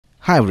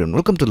Hi everyone,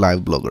 welcome to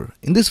Live Blogger.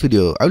 In this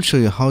video, I'll show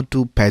you how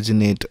to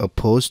paginate a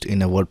post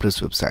in a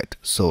WordPress website.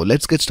 So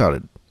let's get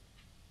started.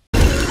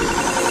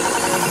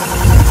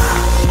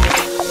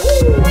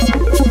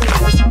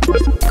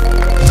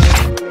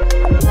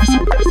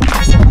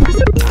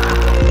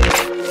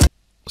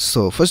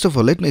 So first of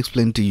all, let me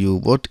explain to you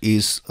what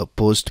is a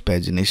post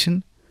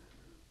pagination.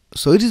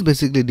 So it is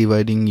basically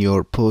dividing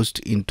your post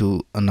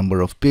into a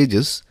number of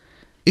pages.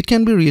 It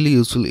can be really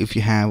useful if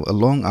you have a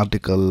long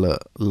article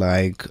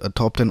like a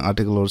top 10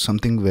 article or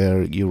something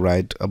where you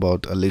write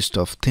about a list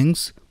of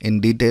things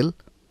in detail.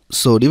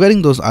 So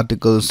dividing those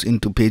articles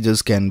into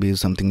pages can be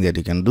something that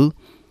you can do.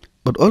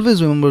 But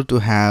always remember to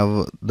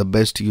have the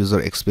best user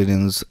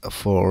experience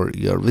for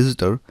your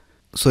visitor.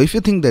 So if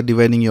you think that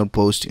dividing your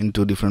post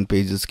into different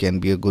pages can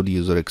be a good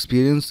user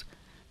experience,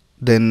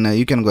 then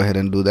you can go ahead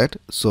and do that.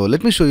 So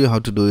let me show you how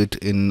to do it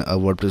in a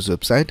WordPress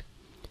website.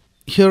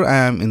 Here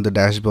I am in the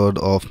dashboard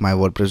of my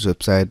WordPress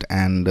website,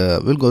 and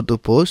we'll go to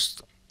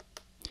posts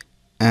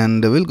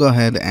and we'll go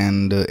ahead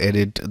and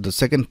edit the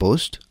second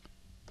post.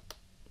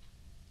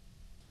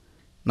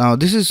 Now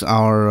this is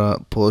our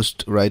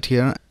post right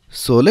here.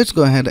 So let's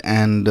go ahead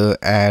and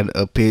add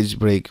a page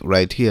break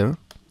right here.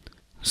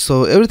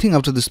 So everything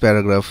after this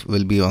paragraph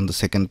will be on the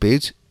second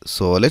page.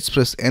 So let's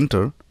press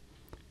enter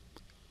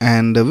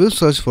and we'll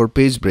search for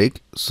page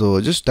break.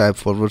 So just type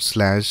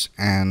 /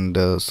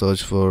 and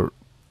search for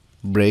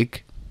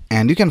break,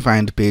 and you can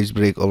find page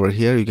break over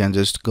here. You can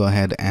just go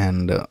ahead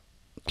and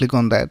click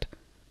on that,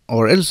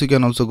 or else you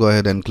can also go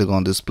ahead and click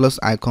on this plus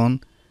icon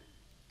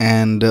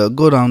and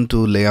go down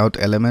to layout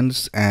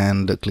elements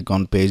and click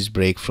on page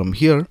break from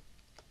here.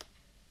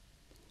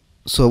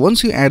 So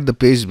once you add the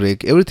page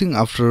break, everything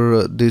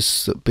after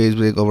this page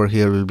break over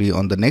here will be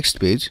on the next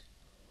page.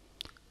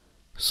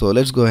 So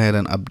let's go ahead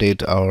and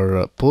update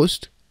our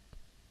post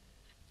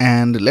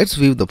and let's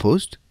view the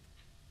post.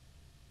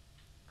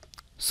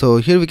 So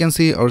here we can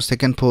see our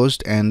second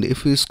post, and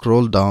if we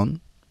scroll down,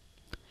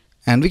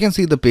 and we can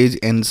see the page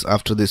ends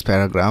after this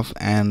paragraph,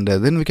 and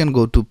then we can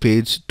go to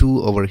page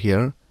 2 over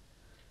here.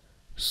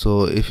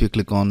 So if you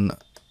click on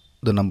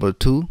the number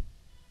 2,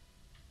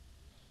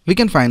 we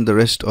can find the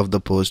rest of the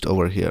post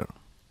over here.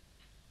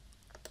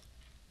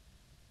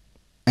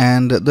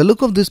 And the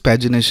look of this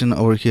pagination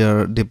over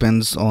here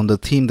depends on the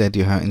theme that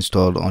you have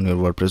installed on your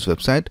WordPress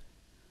website.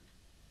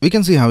 We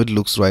can see how it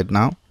looks right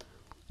now.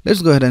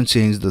 Let's go ahead and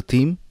change the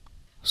theme.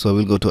 So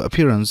we'll go to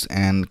appearance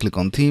and click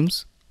on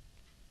themes,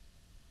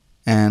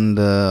 and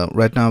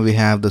right now we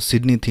have the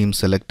Sydney theme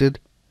selected.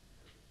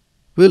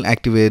 We'll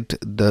activate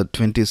the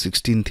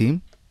 2016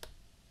 theme.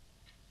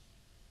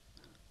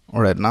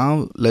 Alright,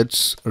 now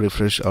let's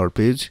refresh our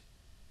page,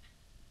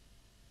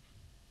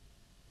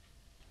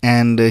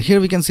 and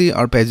here we can see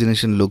our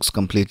pagination looks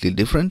completely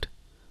different.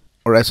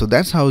 Alright, so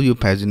that's how you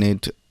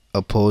paginate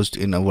a post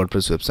in a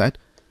WordPress website.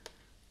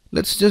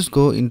 Let's just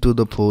go into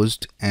the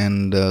post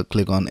and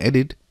click on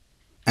edit.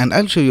 And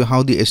I'll show you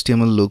how the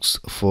HTML looks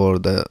for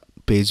the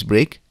page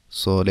break.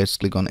 So let's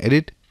click on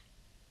edit,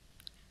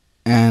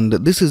 and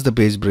this is the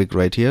page break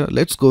right here.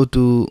 Let's go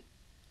to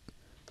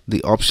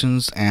the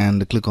options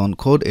and click on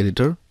code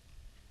editor,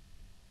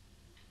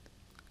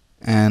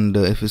 and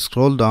if we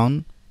scroll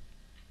down,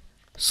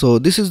 so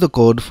this is the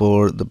code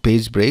for the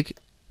page break.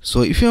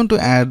 So if you want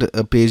to add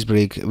a page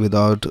break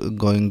without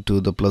going to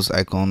the plus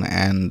icon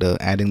and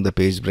adding the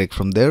page break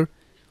from there,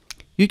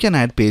 you can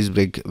add page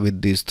break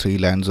with these 3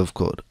 lines of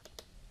code.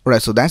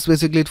 Alright, so that's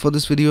basically it for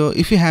this video.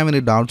 If you have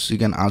any doubts, you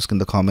can ask in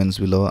the comments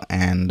below,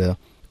 and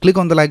click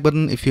on the like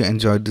button if you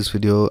enjoyed this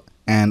video,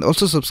 and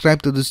also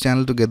subscribe to this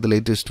channel to get the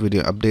latest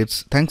video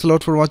updates. Thanks a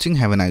lot for watching.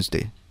 Have a nice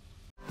day.